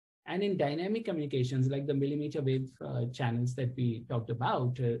unknown. And in dynamic communications, like the millimeter wave channels that we talked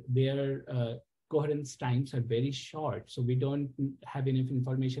about, their coherence times are very short. So we don't have enough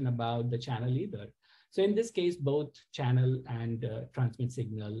information about the channel either. So in this case, both channel and transmit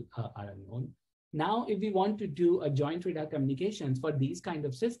signal are unknown. Now, if we want to do a joint radar communications for these kind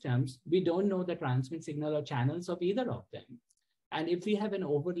of systems, we don't know the transmit signal or channels of either of them. And if we have an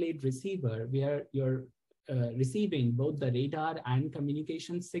overlaid receiver where you're receiving both the radar and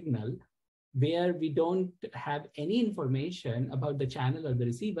communication signal, where we don't have any information about the channel or the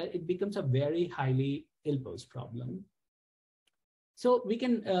receiver, it becomes a very highly ill-posed problem. So we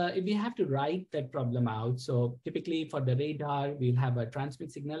can, if we have to write that problem out, so typically for the radar, we'll have a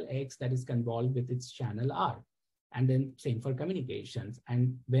transmit signal X that is convolved with its channel R. And then same for communications.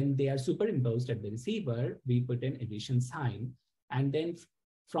 And when they are superimposed at the receiver, we put an addition sign. And then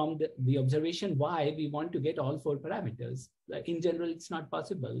from the observation Y, we want to get all four parameters. In general, it's not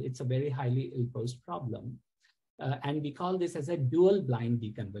possible. It's a very highly ill-posed problem. And we call this as a dual blind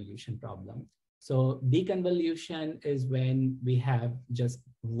deconvolution problem. So deconvolution is when we have just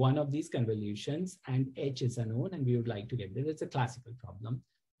one of these convolutions and H is unknown and we would like to get it. It's a classical problem.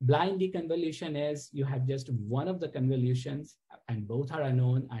 Blind deconvolution is you have just one of the convolutions and both are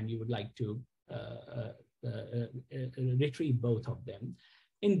unknown and you would like to retrieve both of them.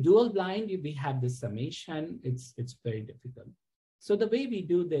 In dual blind, we have this summation. It's very difficult. So the way we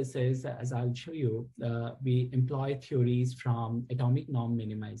do this is, as I'll show you, we employ theories from atomic norm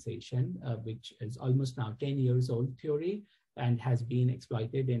minimization, which is almost now 10 years old theory and has been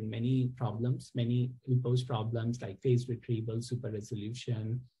exploited in many problems, many ill-posed problems like phase retrieval, super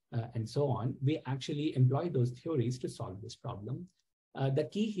resolution, and so on. We actually employ those theories to solve this problem. The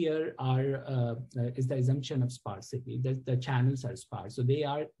key here is the assumption of sparsity. The channels are sparse. So they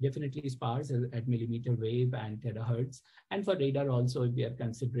are definitely sparse at millimeter wave and terahertz. And for radar also, if we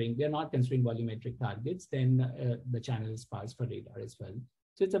are not considering volumetric targets, then the channel is sparse for radar as well.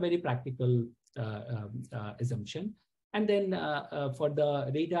 So it's a very practical assumption. And then for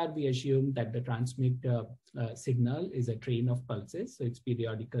the radar, we assume that the transmit signal is a train of pulses. So it's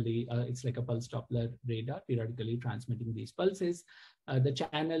periodically, it's like a pulse Doppler radar, periodically transmitting these pulses. The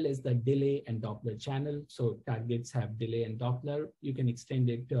channel is the delay and Doppler channel. So targets have delay and Doppler. You can extend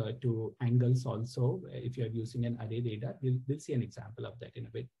it to angles also. If you're using an array radar, we'll see an example of that in a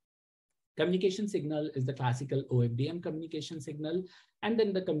bit. Communication signal is the classical OFDM communication signal. And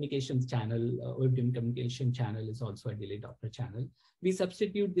then the communications channel, OFDM communication channel is also a delay Doppler channel. We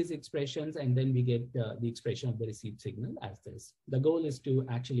substitute these expressions and then we get the expression of the received signal as this. The goal is to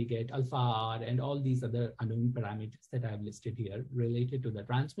actually get alpha R and all these other unknown parameters that I've listed here related to the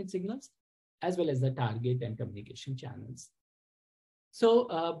transmit signals, as well as the target and communication channels.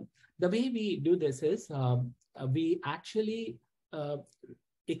 So the way we do this is we actually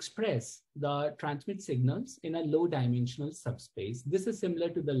express the transmit signals in a low dimensional subspace. This is similar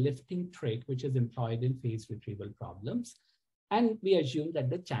to the lifting trick, which is employed in phase retrieval problems. And we assume that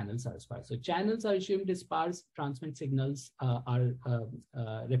the channels are sparse. So channels are assumed as sparse, transmit signals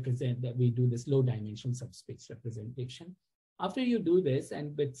represent that we do this low dimensional subspace representation. After you do this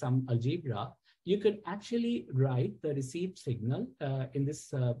and with some algebra, you could actually write the received signal in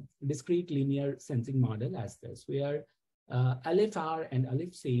this discrete linear sensing model as this, where Aleph R and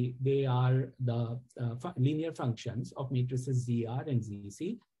Aleph C, they are the linear functions of matrices ZR and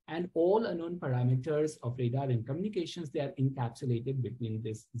ZC, and all unknown parameters of radar and communications, they are encapsulated between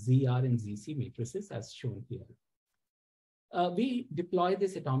this ZR and ZC matrices as shown here. We deploy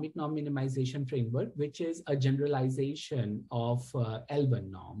this atomic norm minimization framework, which is a generalization of L1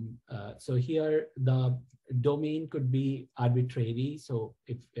 norm. So here the domain could be arbitrary. So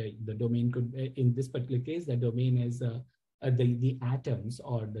if the domain could, in this particular case, the domain is the atoms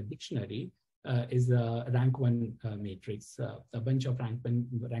or the dictionary is a rank one matrix, a bunch of rank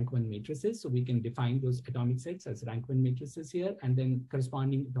one matrices. So we can define those atomic sets as rank one matrices here, and then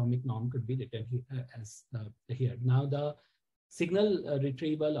corresponding atomic norm could be written here as here. Now the signal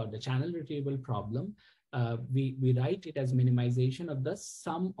retrieval or the channel retrieval problem, we write it as minimization of the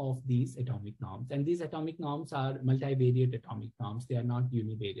sum of these atomic norms. And these atomic norms are multivariate atomic norms. They are not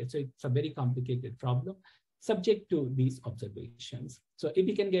univariate. So it's a very complicated problem subject to these observations. So if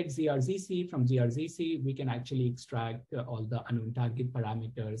we can get ZRZC, from ZRZC, we can actually extract all the unknown target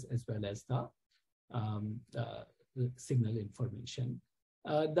parameters as well as the signal information.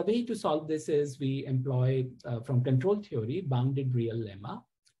 The way to solve this is we employ from control theory, bounded real lemma,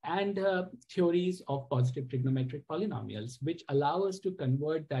 and theories of positive trigonometric polynomials, which allow us to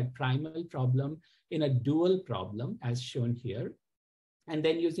convert that primal problem in a dual problem as shown here. And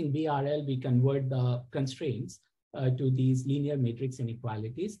then using BRL, we convert the constraints to these linear matrix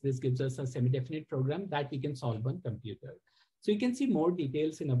inequalities. This gives us a semi-definite program that we can solve on computer. So you can see more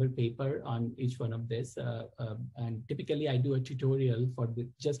details in our paper on each one of this. And typically I do a tutorial for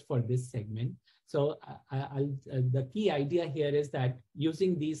just for this segment. So the key idea here is that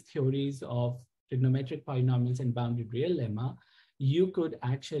using these theories of trigonometric polynomials and bounded real lemma, you could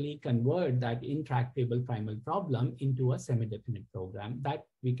actually convert that intractable primal problem into a semi-definite program that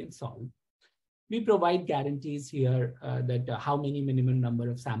we can solve. We provide guarantees here that how many minimum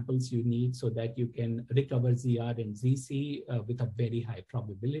number of samples you need so that you can recover ZR and ZC with a very high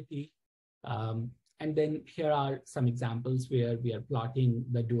probability. And then here are some examples where we are plotting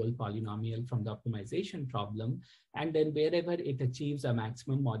the dual polynomial from the optimization problem. And then wherever it achieves a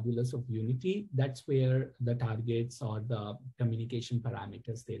maximum modulus of unity, that's where the targets or the communication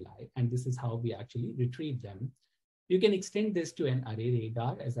parameters they lie. And this is how we actually retrieve them. You can extend this to an array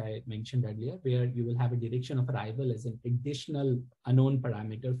radar, as I mentioned earlier, where you will have a direction of arrival as an additional unknown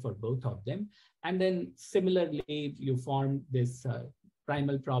parameter for both of them. And then similarly, you form this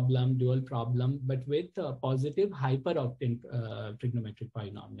primal problem, dual problem, but with positive hyperoctane trigonometric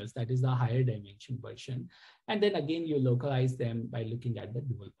polynomials. That is the higher dimension version. And then again, you localize them by looking at the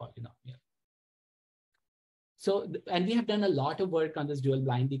dual polynomial. So, and we have done a lot of work on this dual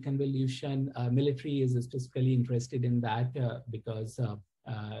blind deconvolution. Military is specifically interested in that because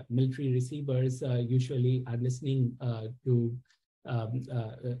military receivers usually are listening to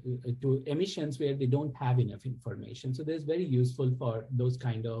emissions where they don't have enough information. So this is very useful for those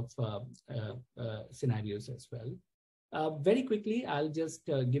kind of scenarios as well. Very quickly, I'll just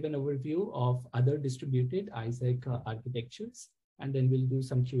give an overview of other distributed Isaac architectures, and then we'll do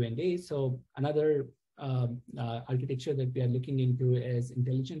some Q&A. So another architecture that we are looking into is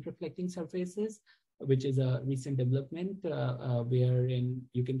intelligent reflecting surfaces, which is a recent development wherein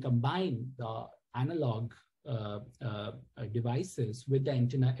you can combine the analog devices with the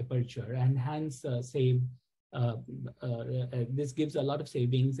antenna aperture and hence save. This gives a lot of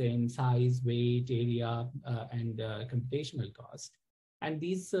savings in size, weight, area, and computational cost. And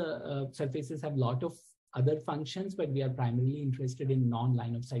these surfaces have a lot of other functions, but we are primarily interested in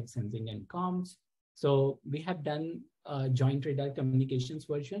non-line of sight sensing and comms. So we have done a joint radar communications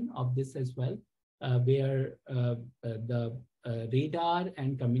version of this as well, where the radar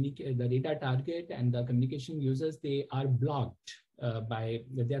and the radar target and the communication users, they are blocked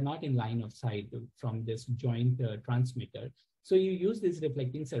they are not in line of sight from this joint transmitter. So you use these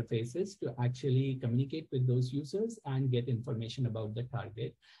reflecting surfaces to actually communicate with those users and get information about the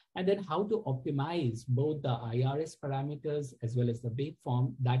target. And then how to optimize both the IRS parameters as well as the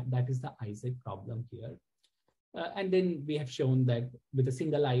waveform, that is the Isaac problem here. And then we have shown that with a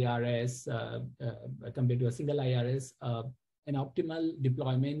single IRS compared to a single IRS, an optimal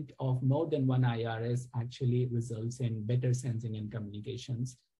deployment of more than one IRS actually results in better sensing and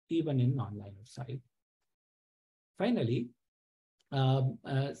communications, even in non-line of sight. Finally,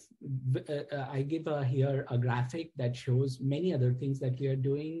 I give here a graphic that shows many other things that we are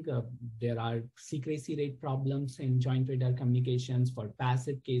doing. There are secrecy rate problems in joint radar communications. For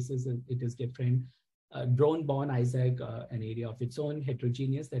passive cases, it is different. Drone-borne Isaac, an area of its own,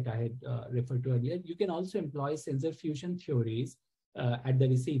 heterogeneous that I had referred to earlier. You can also employ sensor fusion theories at the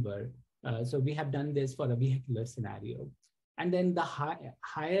receiver. So we have done this for a vehicular scenario. And then the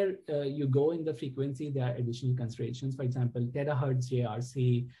higher you go in the frequency, there are additional considerations. For example, terahertz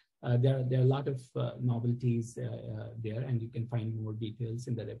JRC, there are a lot of novelties there, and you can find more details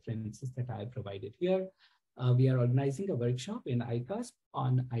in the references that I have provided here. We are organizing a workshop in ICASP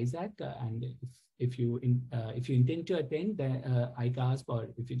on ISAC, and if you intend to attend ICASP, or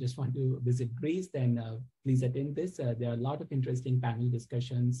if you just want to visit Greece, then please attend this. There are a lot of interesting panel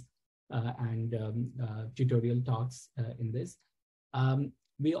discussions and tutorial talks in this.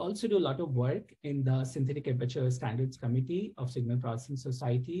 We also do a lot of work in the Synthetic Aperture Standards Committee of Signal Processing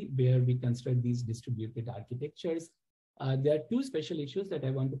Society, where we consider these distributed architectures. There are two special issues that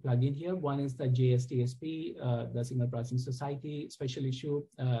I want to plug in here. One is the JSTSP, the Signal Processing Society special issue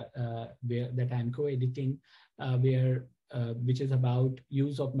that I'm co-editing, which is about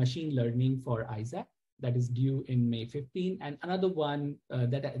use of machine learning for ISAC. That is due in May 15. And another one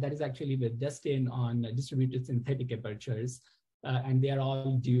that is actually with Justin on distributed synthetic apertures. And they are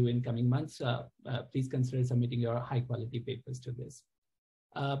all due in coming months. Please consider submitting your high quality papers to this.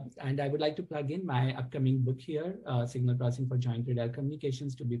 And I would like to plug in my upcoming book here, Signal Processing for Joint Radar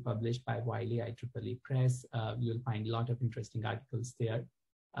Communications, to be published by Wiley IEEE Press. You'll find a lot of interesting articles there.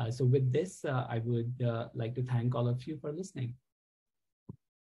 So with this, I would like to thank all of you for listening.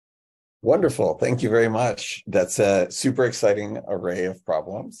 Wonderful. Thank you very much. That's a super exciting array of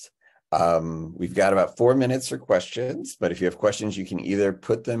problems. We've got about 4 minutes for questions, but if you have questions, you can either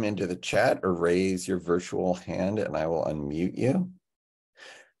put them into the chat or raise your virtual hand and I will unmute you.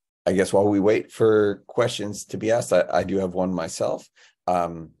 I guess while we wait for questions to be asked, I do have one myself.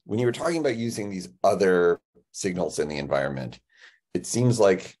 When you were talking about using these other signals in the environment, it seems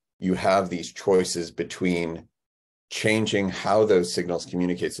like you have these choices between changing how those signals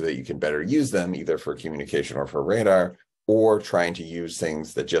communicate so that you can better use them, either for communication or for radar, or trying to use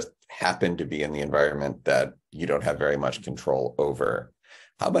things that just happen to be in the environment that you don't have very much control over.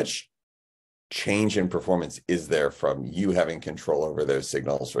 How much change in performance is there from you having control over those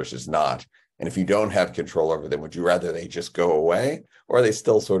signals versus not? And if you don't have control over them, would you rather they just go away, or are they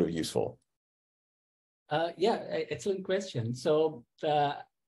still sort of useful? Yeah, excellent question. So,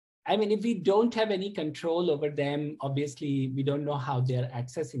 I mean, if we don't have any control over them, obviously, we don't know how they're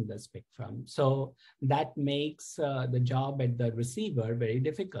accessing the spectrum. So that makes the job at the receiver very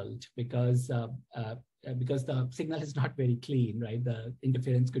difficult because the signal is not very clean, right? The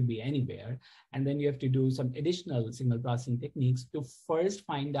interference could be anywhere. And then you have to do some additional signal processing techniques to first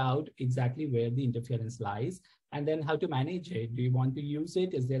find out exactly where the interference lies and then how to manage it. Do you want to use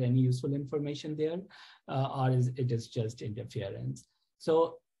it? Is there any useful information there? Or is it just interference?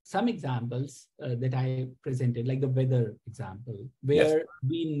 So some examples that I presented, like the weather example, where yes,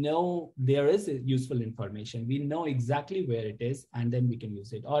 we know there is useful information. We know exactly where it is, and then we can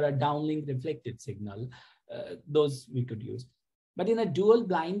use it. Or a downlink reflected signal, those we could use. But in a dual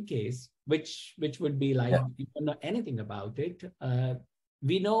blind case, which would be like, yeah, you don't know anything about it,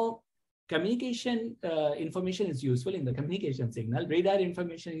 we know communication information is useful in the communication signal, radar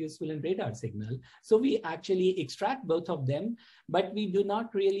information is useful in radar signal. So we actually extract both of them, but we do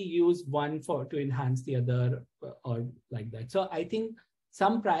not really use one to enhance the other or like that. So I think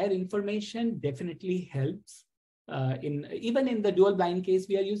some prior information definitely helps. Even in the dual blind case,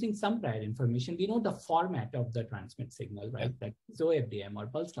 we are using some prior information. We know the format of the transmit signal, right? Like OFDM or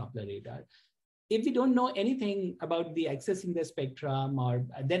pulse Doppler radar. If we don't know anything about the accessing the spectrum, or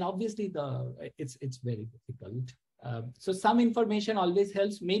then obviously it's very difficult. So some information always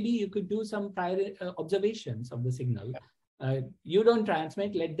helps. Maybe you could do some prior observations of the signal. You don't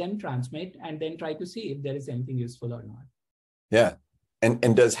transmit, let them transmit, and then try to see if there is anything useful or not. Yeah,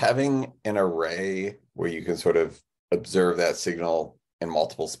 and does having an array where you can sort of observe that signal in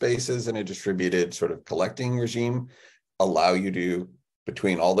multiple spaces in a distributed sort of collecting regime allow you to,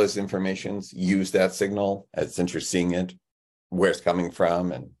 between all those informations, use that signal as since you're seeing it, where it's coming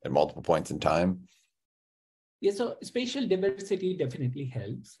from, and at multiple points in time? Yeah, so spatial diversity definitely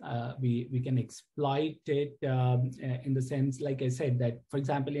helps. We can exploit it in the sense, like I said, that, for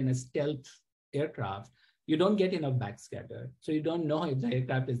example, in a stealth aircraft, you don't get enough backscatter. So you don't know if the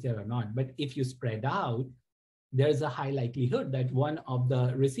aircraft is there or not. But if you spread out, there's a high likelihood that one of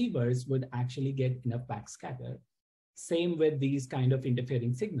the receivers would actually get enough backscatter. Same with these kind of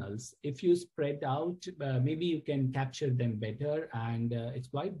interfering signals. If you spread out, maybe you can capture them better and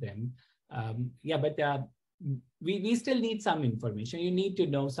exploit them. Yeah, but we still need some information. You need to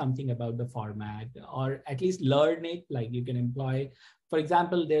know something about the format, or at least learn it. Like you can employ, for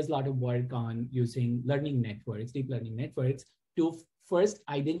example, there's a lot of work on using learning networks, deep learning networks, to first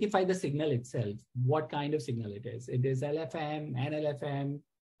identify the signal itself, what kind of signal it is. It is LFM, NLFM,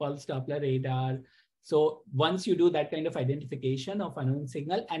 pulse Doppler radar. So once you do that kind of identification of unknown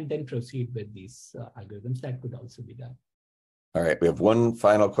signal and then proceed with these algorithms, that could also be done. All right, we have one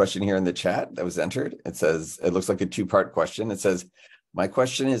final question here in the chat that was entered. It says, it looks like a two-part question. It says, My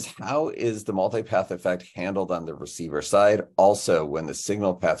question is, how is the multipath effect handled on the receiver side? Also, when the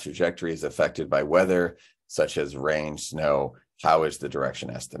signal path trajectory is affected by weather, such as rain, snow, how is the direction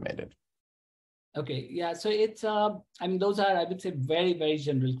estimated? Okay, yeah, so it's, I mean, those are, I would say, very, very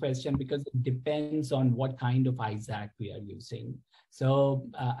general question because it depends on what kind of ISAC we are using. So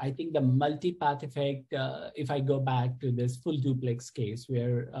I think the multipath effect, if I go back to this full duplex case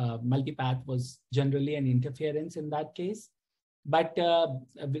where multipath was generally an interference in that case. But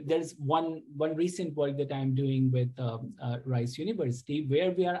there's one recent work that I'm doing with Rice University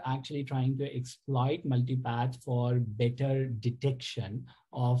where we are actually trying to exploit multipath for better detection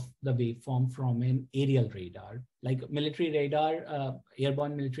of the waveform from an aerial radar, like military radar,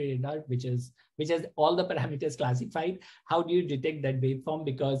 airborne military radar, which has all the parameters classified. How do you detect that waveform?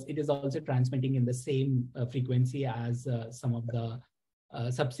 Because it is also transmitting in the same frequency as some of the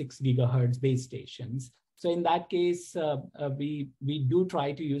sub-6 gigahertz base stations. So in that case, we do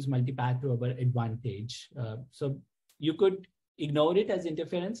try to use multipath to our advantage. So you could ignore it as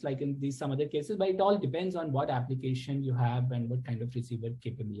interference, like in these some other cases, but it all depends on what application you have and what kind of receiver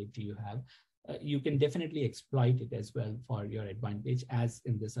capability you have. You can definitely exploit it as well for your advantage, as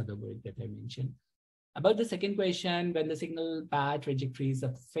in this other work that I mentioned. About the second question, when the signal path trajectory is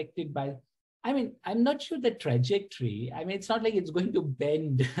affected by, I mean, I'm not sure the trajectory. I mean, it's not like it's going to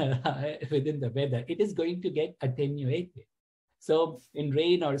bend within the weather. It is going to get attenuated. So in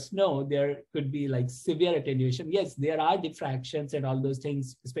rain or snow, there could be like severe attenuation. Yes, there are diffractions and all those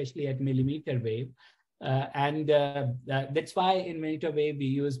things, especially at millimeter wave. That's why in millimeter wave, we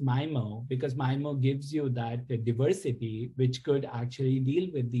use MIMO, because MIMO gives you that diversity, which could actually deal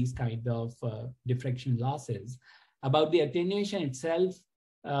with these kind of diffraction losses. About the attenuation itself,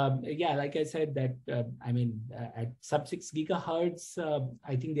 yeah, like I said, that I mean, at sub-6 gigahertz,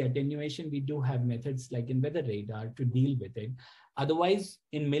 I think the attenuation, we do have methods like in weather radar to deal with it. Otherwise,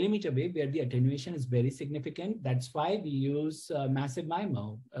 in millimeter wave, where the attenuation is very significant, that's why we use massive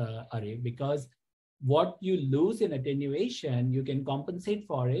MIMO array, because what you lose in attenuation, you can compensate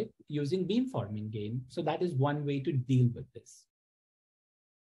for it using beamforming gain. So that is one way to deal with this.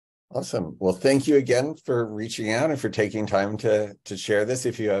 Awesome. Well, thank you again for reaching out and for taking time to share this.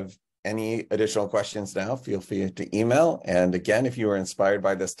 If you have any additional questions now, feel free to email. And again, if you were inspired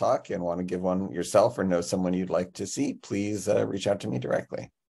by this talk and want to give one yourself or know someone you'd like to see, please reach out to me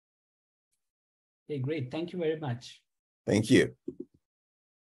directly. Okay, great. Thank you very much. Thank you.